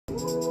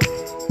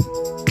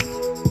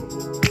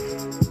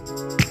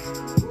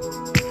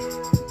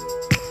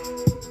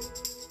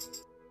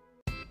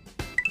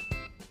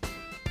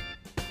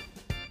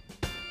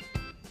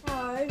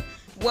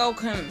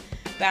welcome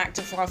back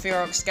to Fluffy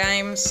Rocks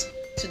Games.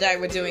 Today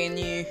we're doing a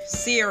new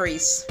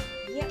series.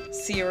 Yep.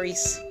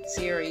 Series.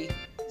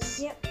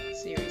 Yep.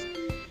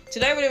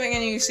 Today we're doing a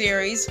new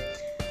series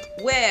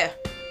where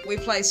we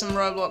play some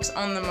Roblox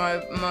on the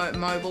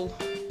mobile.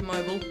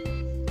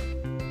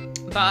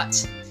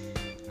 But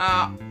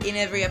in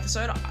every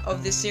episode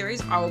of this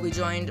series, I will be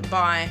joined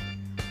by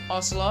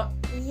Ocelot.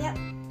 Yep.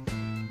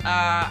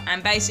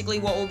 And basically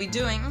what we'll be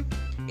doing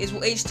is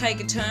we'll each take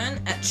a turn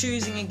at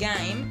choosing a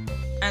game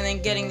and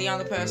then getting the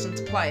other person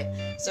to play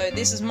it. So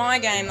this is my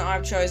game that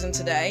I've chosen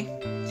today,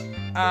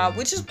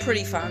 which is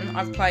pretty fun.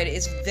 I've played it.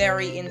 It's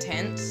very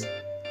intense.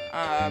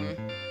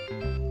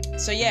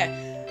 So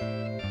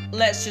yeah,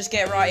 let's just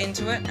get right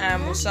into it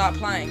and we'll start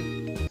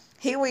playing.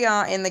 Here we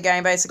are in the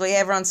game. Basically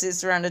everyone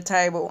sits around a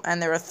table and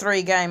there are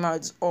 3 game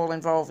modes all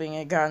involving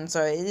a gun,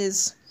 so it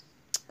is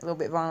a little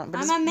bit violent,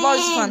 but it's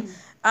loads of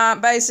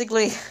fun.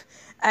 Basically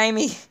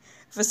Amy,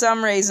 for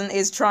some reason,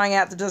 is trying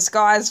out the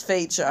disguise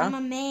feature. I'm a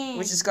man.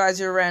 Which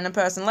disguises you a random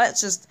person. Let's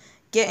just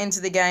get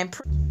into the game.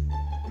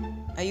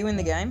 Are you in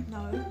the game?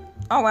 No.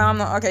 Oh, well, I'm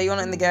not. Okay, you're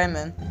not in the game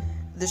then.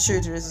 The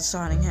shooter is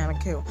deciding how to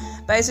kill.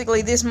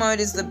 Basically, this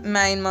mode is the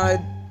main mode.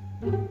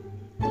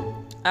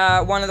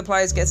 One of the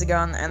players gets a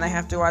gun, and they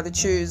have to either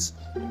choose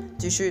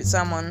to shoot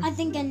someone. I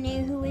think I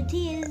know who it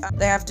is.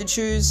 They have to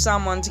choose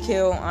someone to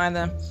kill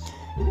either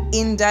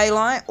in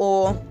daylight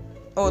or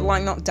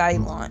like not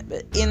daylight,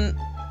 but in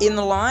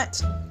the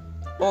light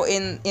or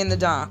in the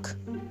dark.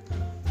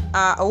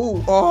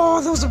 Oh,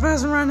 there was a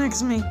person right next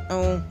to me.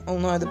 Oh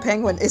no, the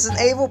penguin is an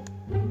evil.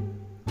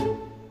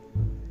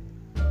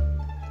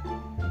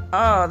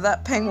 Oh,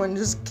 that penguin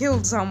just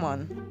killed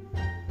someone.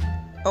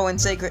 Oh, in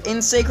secret.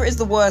 In secret is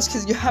the worst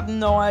because you have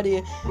no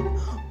idea.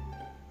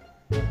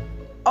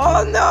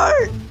 Oh no!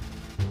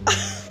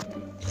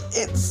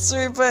 It's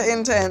super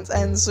intense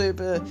and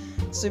super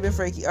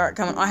freaky. Alright,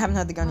 come on. I haven't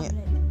had the gun yet.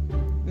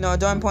 No,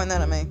 don't point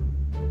that at me.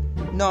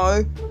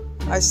 No.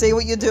 I see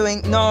what you're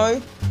doing. No.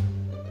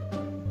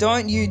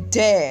 Don't you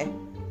dare.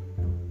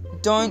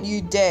 Don't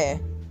you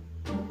dare.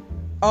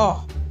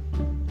 Oh.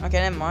 Okay,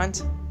 never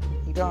mind.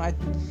 He died.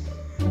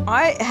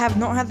 I have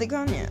not had the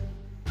gun yet.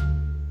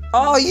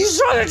 Oh, you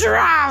shot a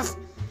giraffe!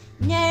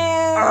 No.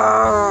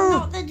 Oh.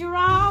 Not the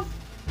giraffe.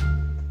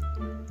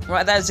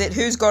 Right, that's it.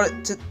 Who's got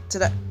it to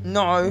that?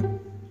 No.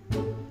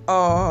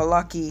 Oh,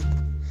 lucky.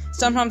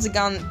 Sometimes the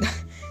gun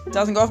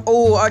doesn't go off.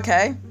 Oh,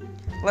 okay.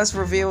 Let's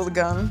reveal the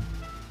gun.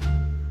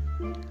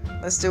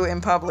 Let's do it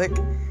in public.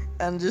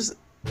 And just...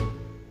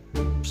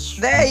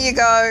 There you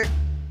go.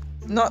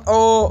 Not...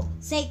 Oh.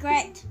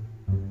 Secret.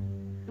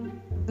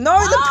 No,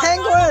 the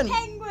penguin! Not the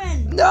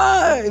penguin!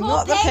 No, Poor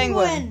not the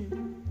penguin.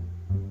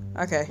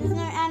 Okay. There's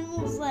no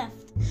animals left.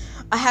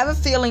 I have a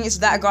feeling it's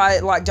that guy,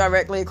 like,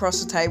 directly across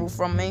the table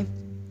from me.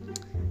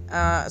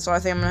 So I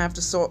think I'm gonna have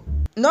to sort...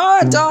 No,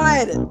 I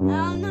died!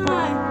 Oh no.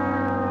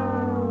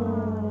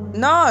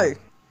 No!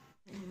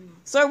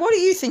 So what do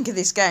you think of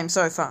this game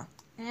so far?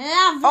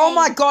 Lovely. Oh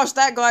my gosh,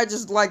 that guy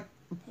just, like,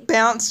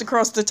 bounced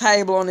across the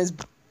table on his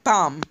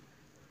bum.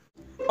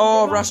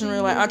 Oh, Russian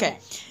roulette. Okay.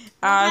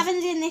 What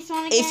happens in this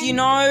one again? If you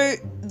know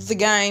the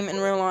game in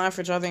real life,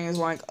 which I think is,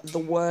 like, the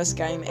worst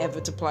game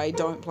ever to play,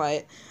 don't play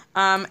it.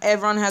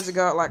 Everyone has a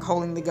go at, like,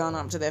 holding the gun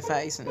up to their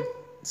face and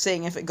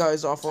seeing if it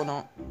goes off or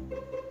not.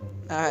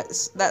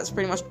 That's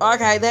pretty much...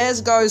 Okay, there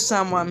goes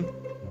someone.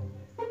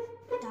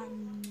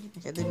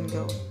 Okay, didn't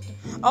go.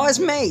 Oh, it's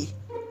me!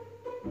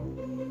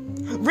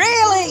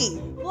 Really?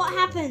 What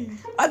happened?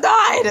 I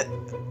died!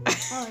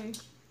 Oh.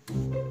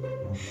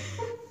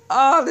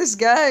 Oh, this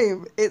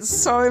game. It's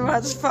so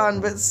much fun,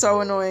 but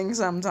so annoying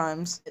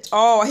sometimes.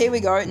 Oh, here we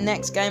go.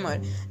 Next game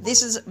mode.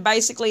 This is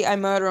basically a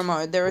murderer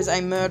mode. There is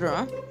a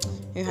murderer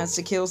who has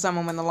to kill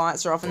someone when the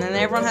lights are off, and then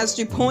everyone has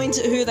to point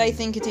at who they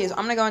think it is. I'm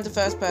gonna go into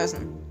first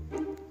person.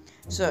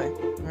 So,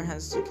 everyone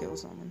has to kill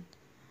someone.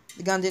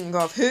 The gun didn't go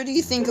off. Who do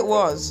you think it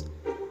was?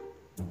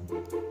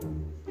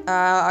 Okay,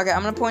 I'm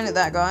gonna point at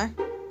that guy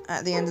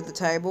at the end of the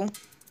table.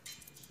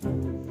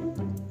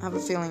 I have a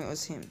feeling it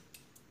was him.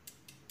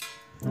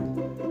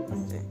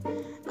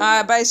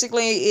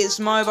 Basically, it's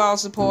mobile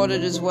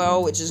supported as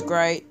well, which is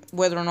great.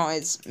 Whether or not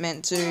it's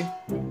meant to.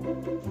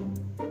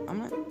 I'm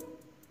not...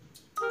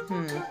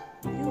 Who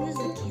was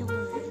the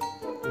killer?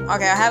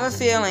 Okay, I have a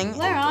feeling...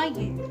 Where are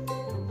you?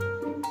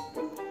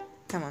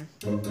 Come on.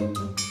 Who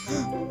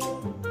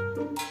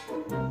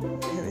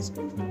is...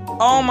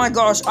 Oh my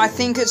gosh, I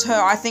think it's her.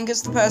 I think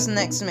it's the person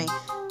next to me.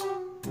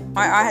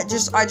 I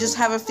just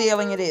have a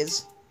feeling it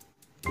is.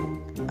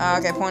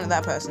 Okay, point at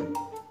that person.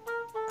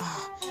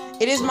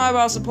 It is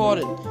mobile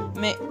supported.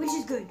 Which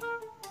is good.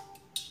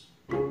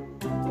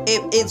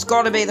 It's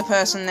got to be the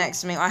person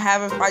next to me.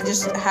 I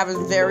just have a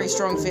very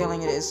strong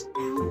feeling it is.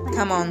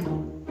 Come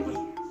on.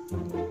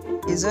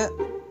 Is it?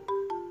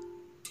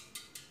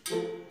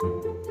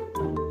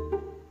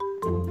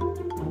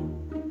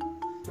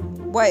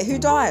 Wait, who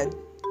died?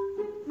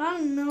 I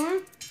don't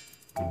know.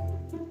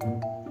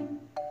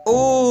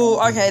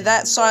 Oh, okay,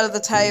 that side of the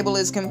table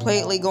is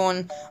completely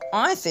gone.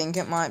 I think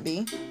it might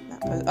be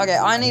that person. Okay,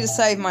 I need to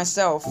save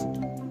myself.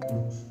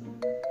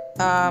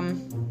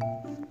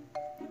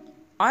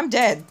 I'm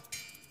dead.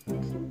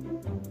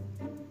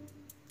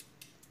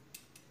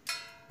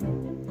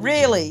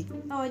 Really?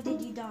 Oh,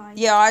 did you die?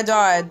 Yeah, I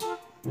died.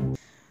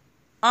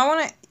 I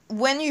want to...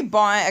 When you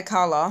buy a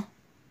colour,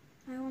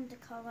 I want the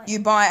colour. you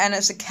buy and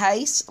it's a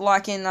case,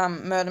 like in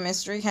Murder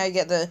Mystery, how you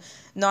get the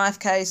knife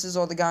cases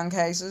or the gun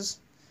cases.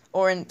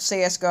 Or in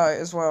CSGO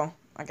as well.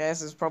 I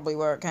guess is probably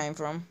where it came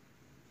from.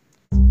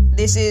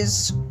 This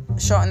is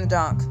Shot in the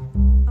Dark.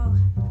 Oh,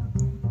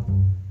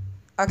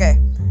 Okay.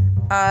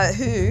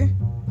 Who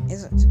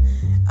is it?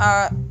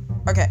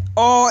 Okay.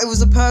 Oh, it was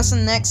the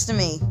person next to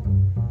me.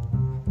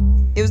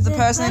 It was the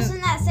person... The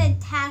person that said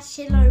Tash,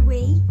 hello,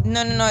 we.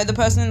 No, the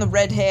person in the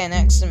red hair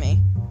next to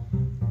me.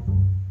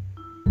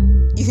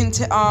 You can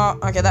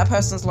okay, that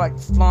person's like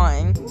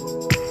flying.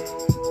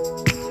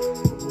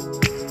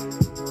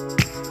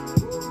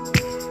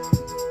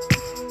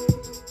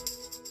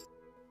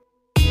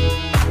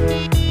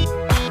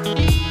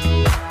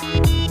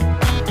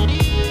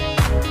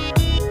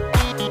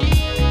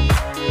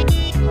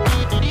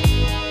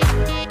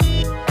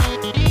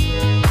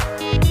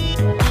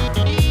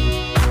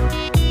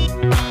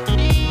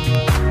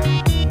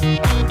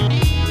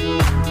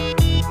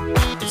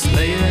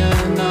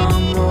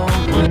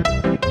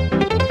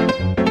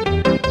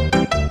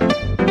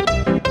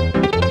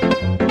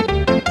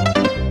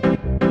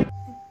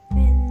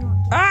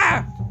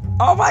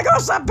 Oh my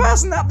gosh, that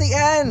person at the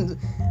end!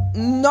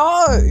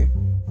 No!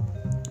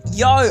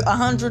 Yo,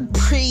 100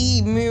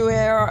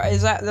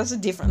 pre-Muera, that's a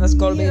different, that's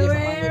gotta be a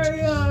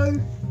different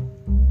language.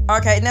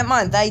 Okay, never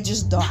mind, they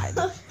just died.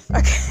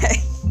 Okay.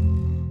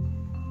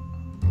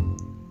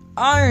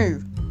 Oh,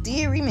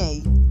 dearie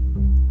me.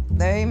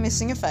 They're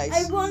missing a face.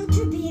 I want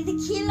to be the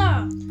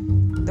killer.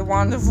 The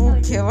wonderful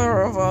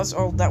killer of us.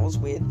 Oh, that was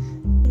weird.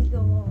 Go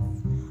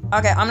off.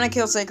 Okay, I'm gonna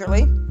kill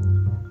secretly.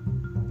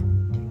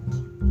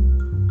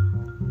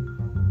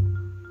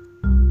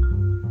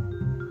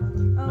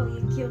 Oh,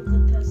 you killed the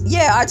person.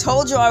 Yeah, I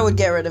told you I would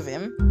get rid of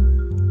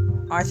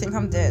him. I think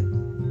I'm dead.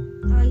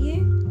 Are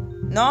you?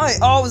 No,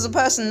 oh, it was the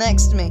person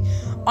next to me.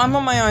 I'm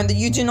on my own. That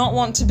you do not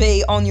want to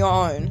be on your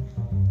own.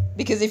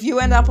 Because if you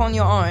end up on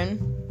your own,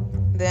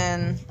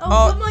 then...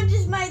 Oh, someone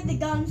just made the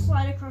gun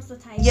slide across the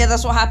table. Yeah,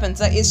 that's what happens.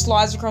 It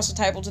slides across the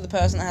table to the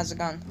person that has the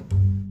gun.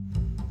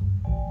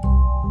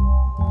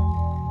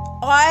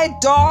 I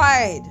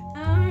died!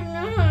 Oh,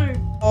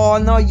 no. Oh,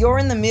 no, you're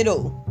in the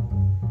middle.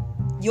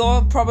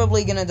 You're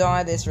probably gonna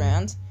die this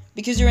round.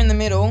 Because you're in the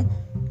middle.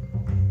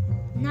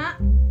 Nah.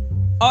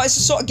 Oh, it's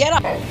a sort... Get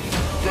up!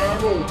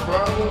 Battle up.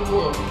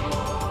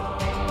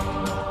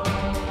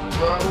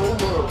 Battle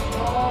up.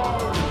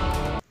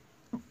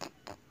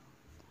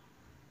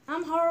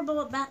 I'm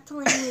horrible at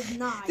battling with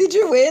knives. Did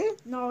you win?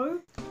 No.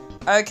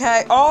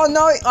 Okay. Oh,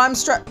 no, I'm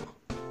strapped.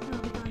 No,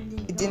 the gun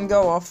didn't. It didn't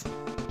go off.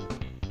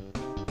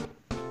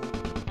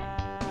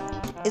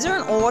 Is there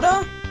an order?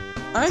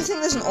 I don't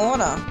think there's an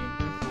order.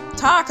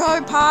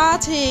 Taco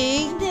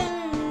party!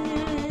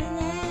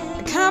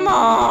 Come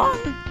on!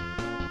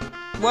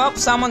 Well,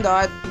 someone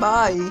died.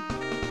 Bye.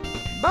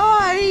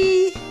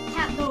 Bye!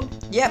 Cat dog.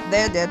 Yep,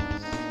 they're dead.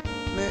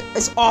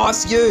 It's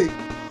you.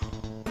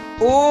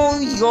 Oh,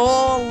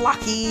 you're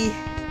lucky.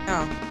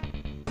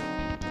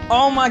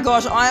 Oh my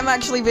gosh, I'm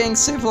actually being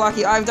super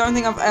lucky. I don't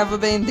think I've ever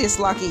been this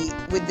lucky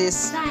with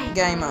this Same.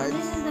 game mode.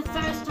 This is the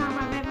first time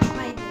I've ever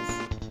played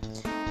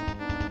this.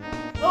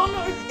 Oh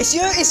no! It's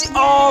you,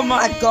 oh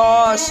my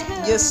gosh.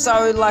 You're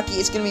so lucky.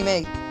 It's gonna be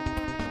me.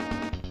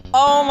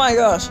 Oh my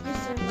gosh.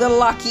 The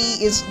lucky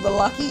is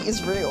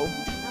real.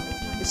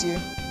 It's you.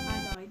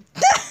 I died.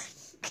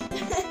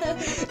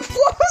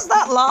 What was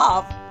that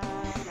laugh?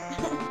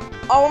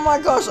 Oh my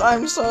gosh,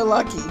 I'm so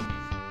lucky.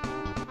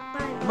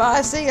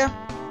 Bye, see ya.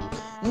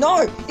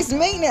 No, it's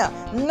me now.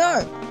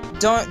 No,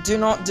 do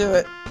not do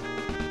it.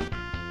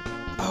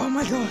 Oh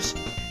my gosh.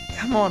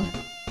 Come on.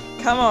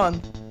 Come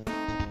on.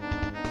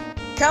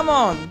 Come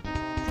on.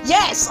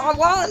 Yes, I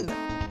won.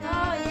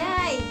 Oh,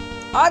 yay.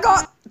 I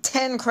got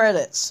 10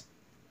 credits.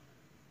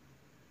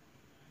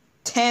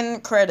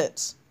 10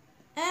 credits.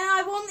 And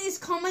I want this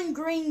common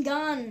green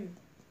gun.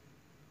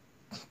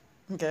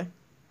 Okay.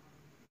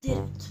 Did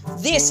it.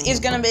 This is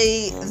gonna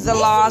be the This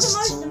last.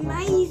 is the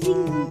most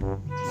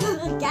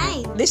amazing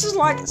game. This is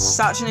like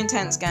such an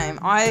intense game.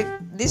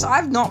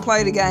 I've not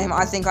played a game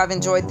I think I've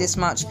enjoyed this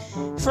much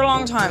for a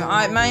long time.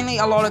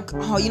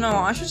 Oh, you know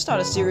what? I should start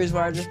a series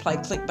where I just play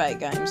clickbait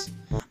games.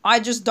 I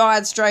just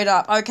died straight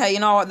up. Okay, you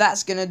know what?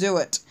 That's gonna do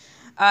it.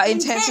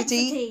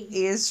 Intensity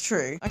is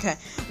true. Okay,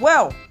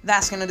 well,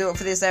 that's gonna do it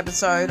for this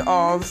episode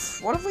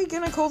of... What are we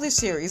gonna call this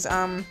series?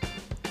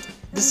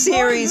 The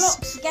series...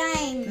 ROBLOX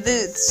game.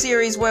 The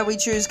series where we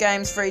choose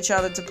games for each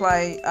other to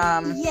play.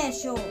 Yeah,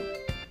 sure.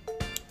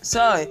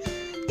 So,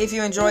 if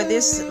you enjoyed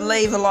this,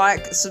 leave a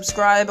like,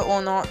 subscribe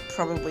or not.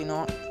 Probably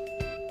not.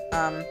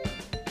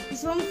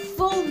 It's on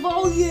full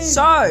volume.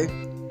 So,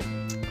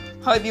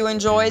 hope you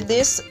enjoyed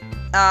this.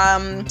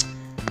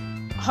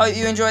 Hope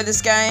you enjoyed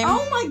this game.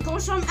 Oh my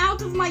gosh, I'm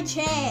out of my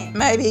chair.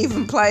 Maybe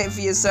even play it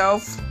for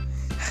yourself.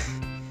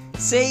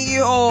 See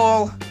you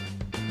all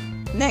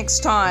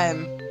next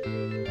time.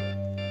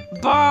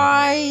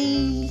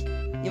 Bye.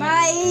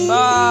 Bye.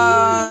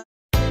 Bye.